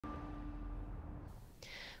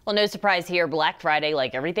Well, no surprise here. Black Friday,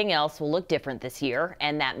 like everything else, will look different this year,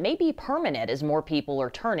 and that may be permanent as more people are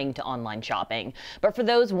turning to online shopping. But for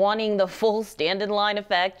those wanting the full stand-in-line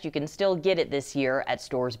effect, you can still get it this year at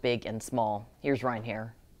stores big and small. Here's Ryan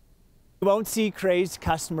Hare. You won't see crazed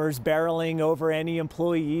customers barreling over any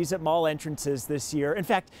employees at mall entrances this year. In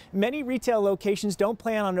fact, many retail locations don't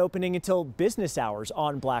plan on opening until business hours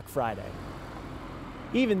on Black Friday.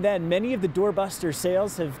 Even then, many of the doorbuster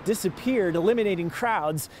sales have disappeared, eliminating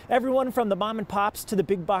crowds. Everyone from the mom and pops to the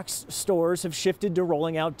big box stores have shifted to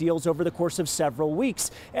rolling out deals over the course of several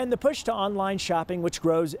weeks. And the push to online shopping, which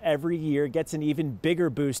grows every year, gets an even bigger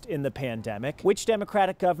boost in the pandemic, which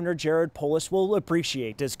Democratic Governor Jared Polis will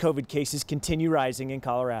appreciate as COVID cases continue rising in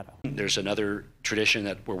Colorado. There's another tradition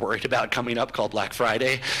that we're worried about coming up called Black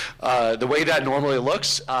Friday. The way that normally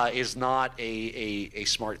looks is not a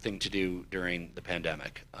smart thing to do during the pandemic.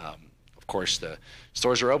 Of course, the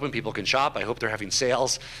stores are open, people can shop. I hope they're having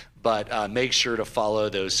sales, but make sure to follow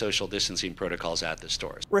those social distancing protocols at the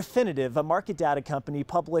stores. Refinitiv, a market data company,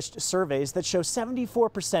 published surveys that show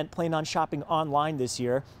 74% plan on shopping online this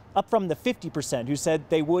year, up from the 50% who said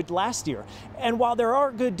they would last year. And while there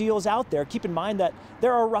are good deals out there, keep in mind that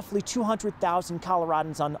there are roughly 200,000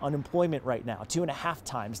 Coloradans on unemployment right now, 2.5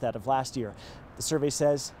 times that of last year. The survey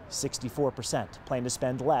says 64% plan to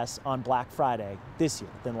spend less on Black Friday this year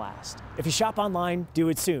than last. If you shop online, do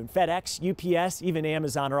it soon. FedEx, UPS, even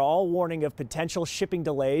Amazon are all warning of potential shipping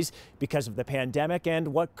delays because of the pandemic and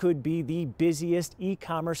what could be the busiest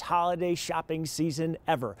e-commerce holiday shopping season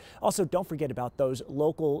ever. Also, don't forget about those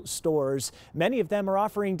local stores. Many of them are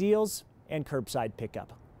offering deals and curbside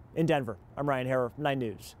pickup. In Denver, I'm Ryan Hare, 9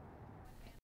 News.